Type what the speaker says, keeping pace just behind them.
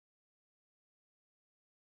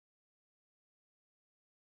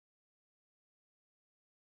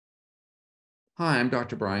Hi, I'm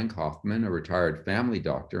Dr. Brian Kaufman, a retired family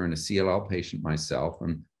doctor and a CLL patient myself,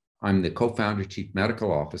 and I'm the co-founder, chief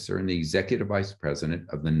medical officer, and the executive vice president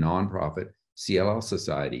of the nonprofit CLL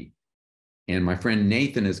Society. And my friend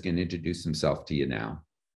Nathan is going to introduce himself to you now.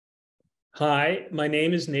 Hi, my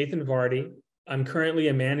name is Nathan Vardi. I'm currently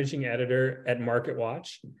a managing editor at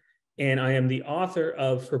MarketWatch, and I am the author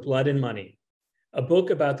of For Blood and Money, a book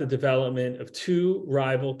about the development of two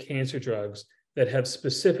rival cancer drugs that have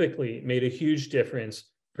specifically made a huge difference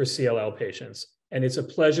for CLL patients. And it's a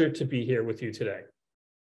pleasure to be here with you today.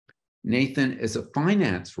 Nathan, as a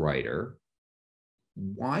finance writer,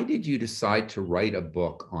 why did you decide to write a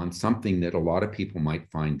book on something that a lot of people might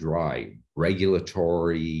find dry,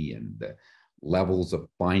 regulatory and the levels of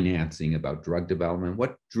financing about drug development?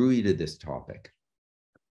 What drew you to this topic?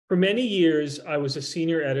 For many years, I was a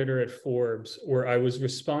senior editor at Forbes, where I was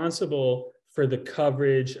responsible for the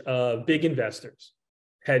coverage of big investors,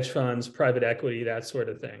 hedge funds, private equity, that sort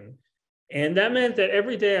of thing. And that meant that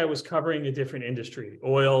every day I was covering a different industry,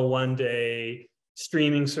 oil one day,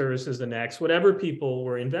 streaming services the next, whatever people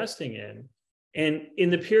were investing in. And in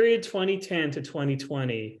the period 2010 to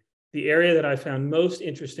 2020, the area that I found most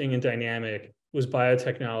interesting and dynamic was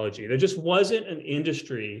biotechnology. There just wasn't an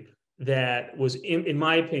industry that was, in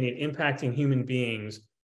my opinion, impacting human beings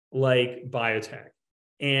like biotech.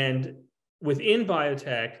 And within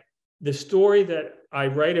biotech, the story that I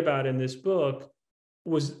write about in this book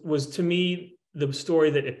was to me the story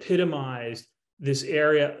that epitomized this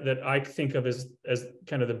area that I think of as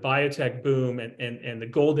kind of the biotech boom and the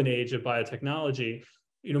golden age of biotechnology,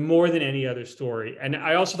 more than any other story. And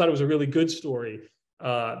I also thought it was a really good story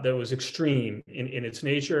that was extreme in its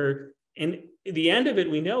nature. And the end of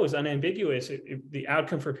it, we know, is unambiguous. The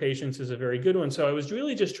outcome for patients is a very good one. So I was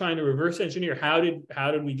really just trying to reverse engineer how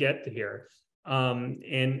did we get to here,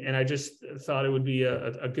 and I just thought it would be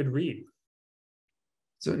a good read.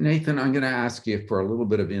 So Nathan, I'm going to ask you for a little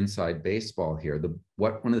bit of inside baseball here.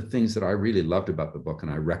 One of the things that I really loved about the book,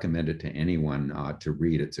 and I recommend it to anyone to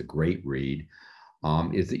read, it's a great read,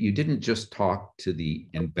 is that you didn't just talk to the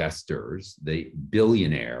investors, the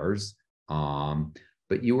billionaires,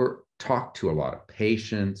 but you talked to a lot of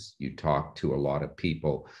patients. You talked to a lot of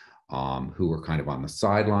people who were kind of on the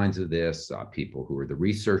sidelines of this, people who were the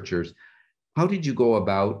researchers. How did you go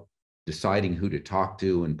about deciding who to talk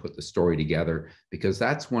to and put the story together? Because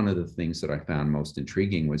that's one of the things that I found most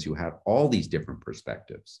intriguing was you have all these different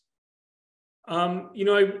perspectives.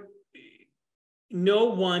 No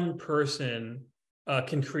one person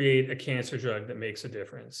can create a cancer drug that makes a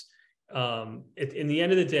difference. In the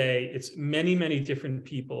end of the day, it's many, many different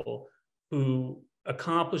people who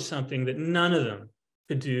accomplish something that none of them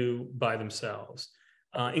could do by themselves,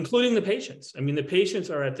 including the patients. I mean, the patients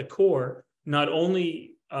are at the core. Not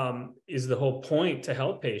only is the whole point to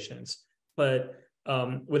help patients, but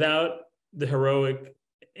without the heroic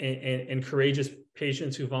and courageous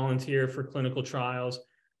patients who volunteer for clinical trials,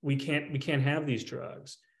 we can't have these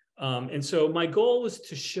drugs. And so my goal was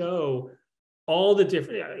to show all the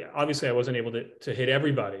different, obviously I wasn't able to hit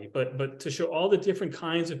everybody, but to show all the different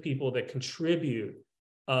kinds of people that contribute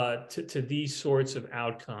to these sorts of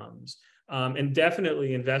outcomes. And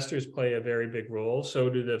definitely investors play a very big role. So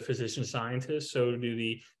do the physician scientists. So do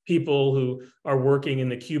the people who are working in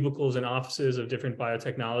the cubicles and offices of different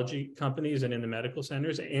biotechnology companies and in the medical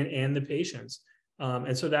centers, and the patients.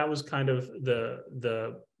 And so that was kind of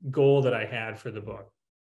the goal that I had for the book.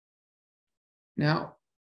 Now,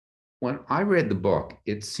 when I read the book,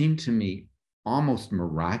 it seemed to me almost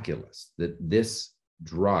miraculous that this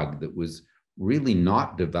drug that was really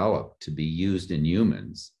not developed to be used in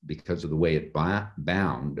humans because of the way it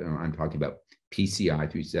bound, I'm talking about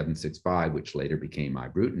PCI 3765, which later became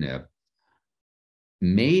Vibrutin,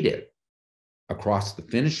 made it across the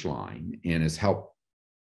finish line and has helped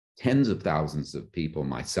tens of thousands of people,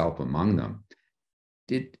 myself among them.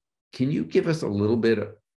 Can you give us a little bit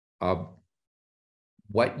of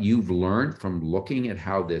what you've learned from looking at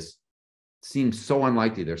how this seems so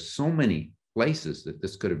unlikely? There's so many places that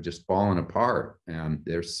this could have just fallen apart. And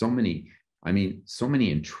there's so many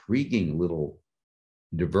intriguing little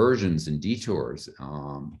diversions and detours,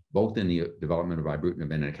 both in the development of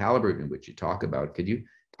Vibrutin and acalabrutin, which you talk about. Could you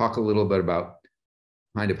talk a little bit about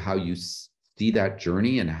kind of how you see that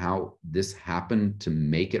journey and how this happened to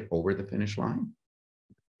make it over the finish line?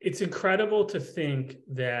 It's incredible to think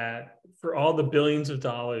that for all the billions of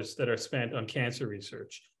dollars that are spent on cancer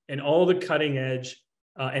research and all the cutting edge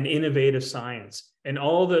and innovative science and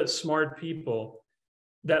all the smart people,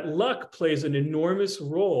 that luck plays an enormous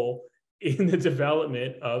role in the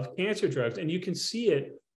development of cancer drugs. And you can see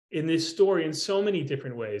it in this story in so many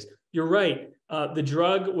different ways. you're right. The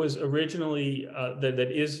drug was originally,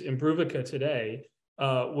 that is Imbruvica today,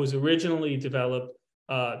 was originally developed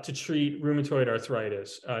to treat rheumatoid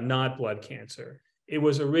arthritis, not blood cancer. It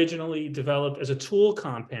was originally developed as a tool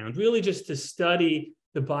compound, really just to study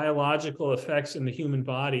the biological effects in the human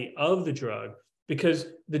body of the drug, because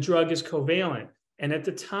the drug is covalent. And at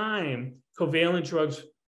the time, covalent drugs,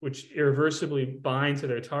 which irreversibly bind to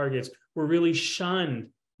their targets, were really shunned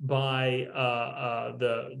by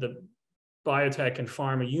the biotech and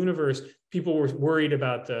pharma universe. People were worried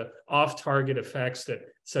about the off-target effects that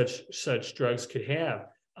such drugs could have.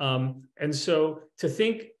 And so to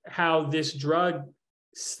think how this drug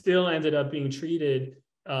still ended up being treated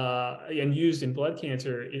and used in blood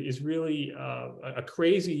cancer is really a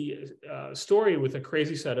crazy story with a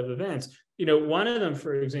crazy set of events. You know, one of them,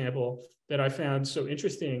 for example, that I found so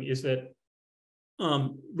interesting is that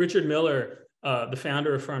Richard Miller, the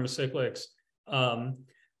founder of Pharmacyclics,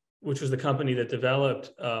 which was the company that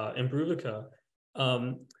developed Imbruvica,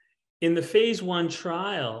 in the phase 1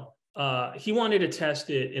 trial, he wanted to test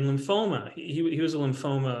it in lymphoma. He was a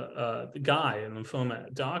lymphoma guy, a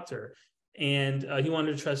lymphoma doctor, and he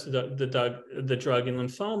wanted to test the drug in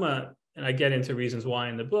lymphoma. And I get into reasons why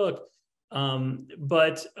in the book,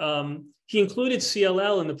 but he included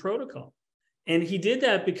CLL in the protocol, and he did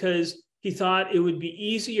that because he thought it would be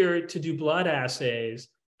easier to do blood assays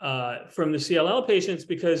from the CLL patients,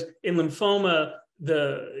 because in lymphoma,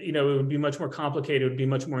 it would be much more complicated, it would be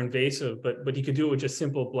much more invasive, but he could do it with just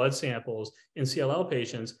simple blood samples in CLL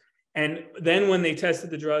patients. And then when they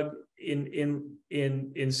tested the drug in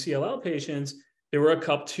CLL patients, there were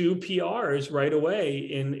two PRs right away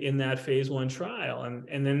in that phase 1 trial.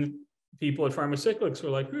 And then people at Pharmacyclics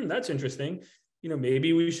were like, that's interesting.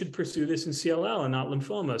 Maybe we should pursue this in CLL and not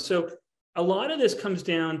lymphoma. So a lot of this comes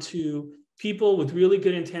down to people with really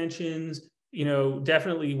good intentions,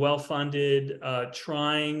 definitely well-funded,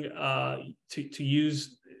 trying to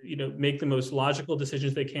use, make the most logical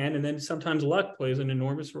decisions they can. And then sometimes luck plays an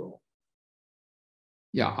enormous role.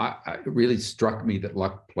 Yeah, it really struck me that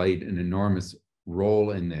luck played an enormous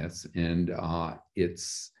role in this. And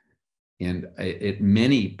at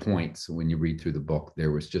many points when you read through the book,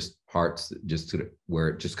 there was just parts that where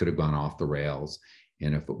it just could have gone off the rails.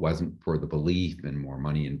 And if it wasn't for the belief and more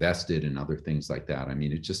money invested and other things like that, I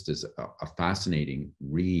mean, it just is a fascinating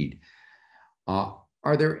read. Are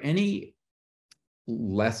there any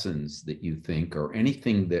lessons that you think, or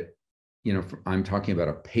anything that, I'm talking about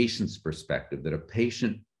a patient's perspective, that a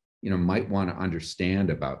patient, might want to understand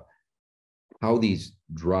about how these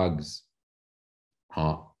drugs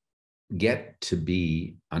get to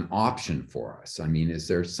be an option for us? I mean, is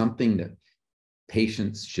there something that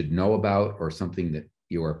patients should know about, or something that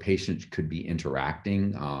your patient could be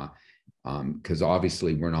interacting? Because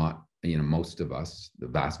obviously we're not, most of us, the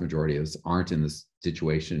vast majority of us, aren't in this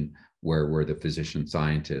situation where we're the physician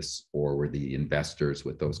scientists or we're the investors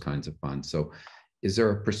with those kinds of funds. So is there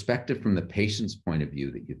a perspective from the patient's point of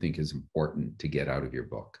view that you think is important to get out of your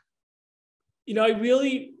book? I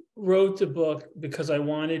really wrote the book because I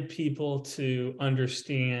wanted people to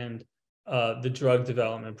understand the drug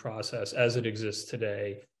development process as it exists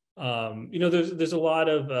today. There's a lot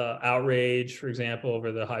of outrage, for example,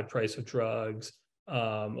 over the high price of drugs.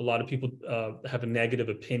 A lot of people have a negative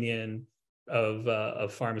opinion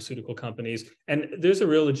of pharmaceutical companies, and there's a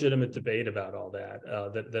real legitimate debate about all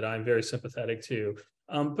that I'm very sympathetic to.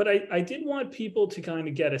 But I did want people to kind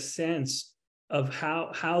of get a sense of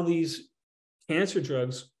how these cancer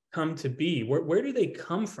drugs come to be. Where do they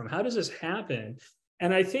come from? How does this happen?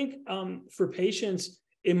 And I think for patients,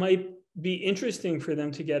 it might be interesting for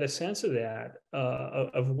them to get a sense of that,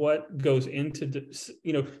 of what goes into,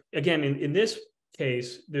 again, in this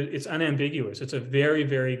case, it's unambiguous. It's a very,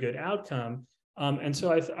 very good outcome. And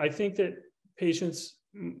so I think that patients,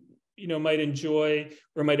 might enjoy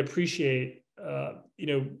or might appreciate,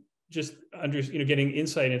 just getting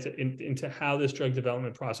insight into how this drug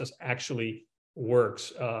development process actually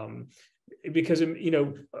works. Because,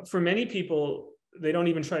 for many people, they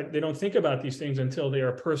don't think about these things until they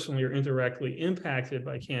are personally or indirectly impacted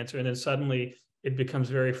by cancer. And then suddenly it becomes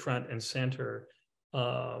very front and center.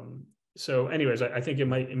 So anyways, I think it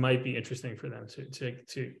might be interesting for them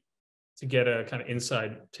to get a kind of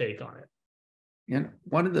inside take on it. And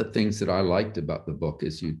one of the things that I liked about the book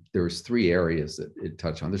is there was 3 areas that it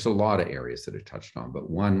touched on. There's a lot of areas that it touched on, but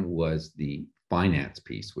one was the finance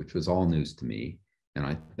piece, which was all news to me.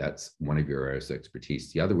 And that's one of your areas of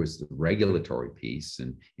expertise. The other was the regulatory piece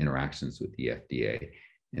and interactions with the FDA.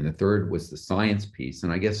 and the third was the science piece.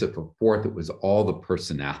 And I guess if a fourth, it was all the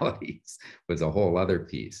personalities was a whole other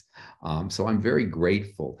piece. So I'm very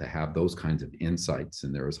grateful to have those kinds of insights.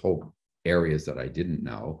 And there was whole areas that I didn't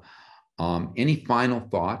know. Any final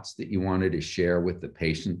thoughts that you wanted to share with the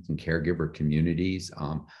patient and caregiver communities?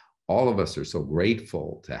 All of us are so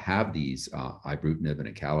grateful to have these ibrutinib and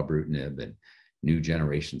acalabrutinib and new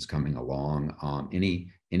generations coming along.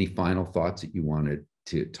 Any final thoughts that you wanted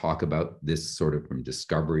to talk about this sort of from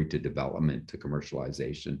discovery to development to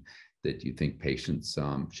commercialization that you think patients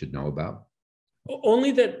should know about?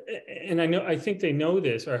 Only that, and I think they know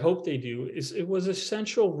this, or I hope they do, is it was a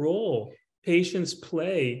central role patients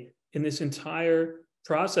play in this entire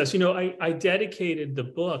process. I dedicated the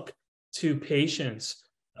book to patients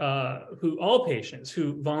all patients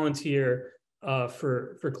who volunteer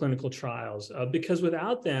for clinical trials, because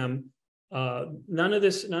without them, none of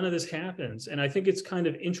this happens. And I think it's kind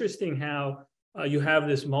of interesting how you have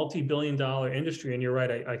this multi-billion-dollar industry. And you're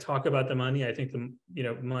right. I talk about the money. I think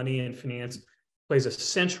the money and finance plays a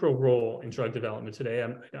central role in drug development today.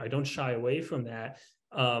 I don't shy away from that.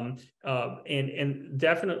 And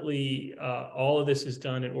definitely all of this is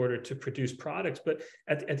done in order to produce products. But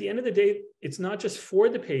at the end of the day, it's not just for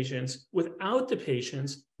the patients. Without the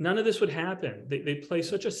patients, none of this would happen. They play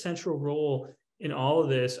such a central role in all of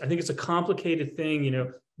this. I think it's a complicated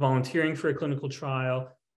thing, volunteering for a clinical trial,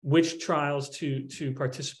 which trials to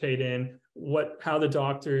participate in, how the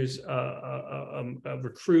doctors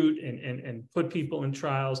recruit and put people in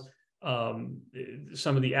trials.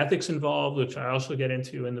 Some of the ethics involved, which I also get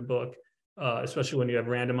into in the book, especially when you have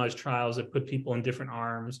randomized trials that put people in different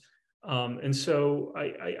arms. And so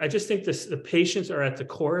I just think the patients are at the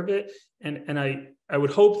core of it. And I would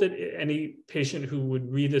hope that any patient who would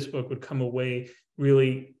read this book would come away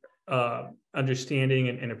really understanding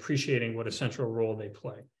and appreciating what a central role they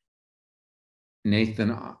play.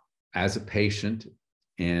 Nathan, as a patient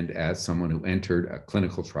and as someone who entered a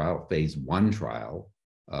clinical trial, phase 1 trial,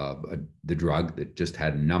 the drug that just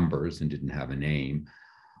had numbers and didn't have a name,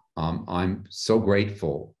 I'm so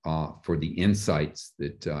grateful for the insights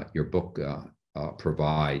that your book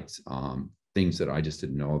provides, things that I just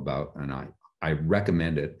didn't know about, and I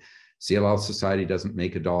recommend it. CLL Society doesn't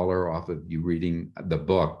make $1 off of you reading the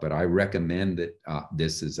book, but I recommend that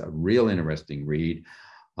this is a real interesting read,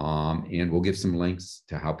 and we'll give some links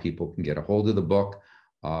to how people can get a hold of the book.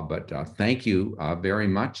 But thank you very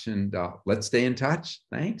much, and let's stay in touch.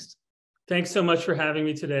 Thanks. Thanks so much for having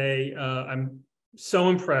me today. I'm so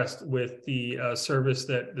impressed with the service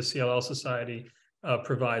that the CLL Society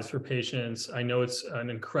provides for patients. I know it's an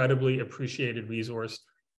incredibly appreciated resource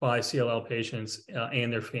by CLL patients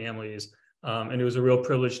and their families. And it was a real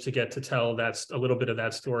privilege to get to tell a little bit of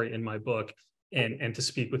that story in my book and to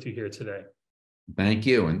speak with you here today. Thank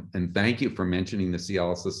you. And thank you for mentioning the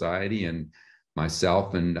CLL Society. And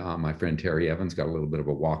myself and my friend Terry Evans got a little bit of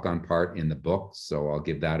a walk-on part in the book. So I'll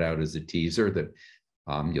give that out as a teaser that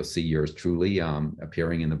you'll see yours truly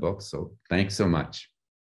appearing in the book. So thanks so much.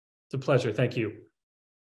 It's a pleasure. Thank you.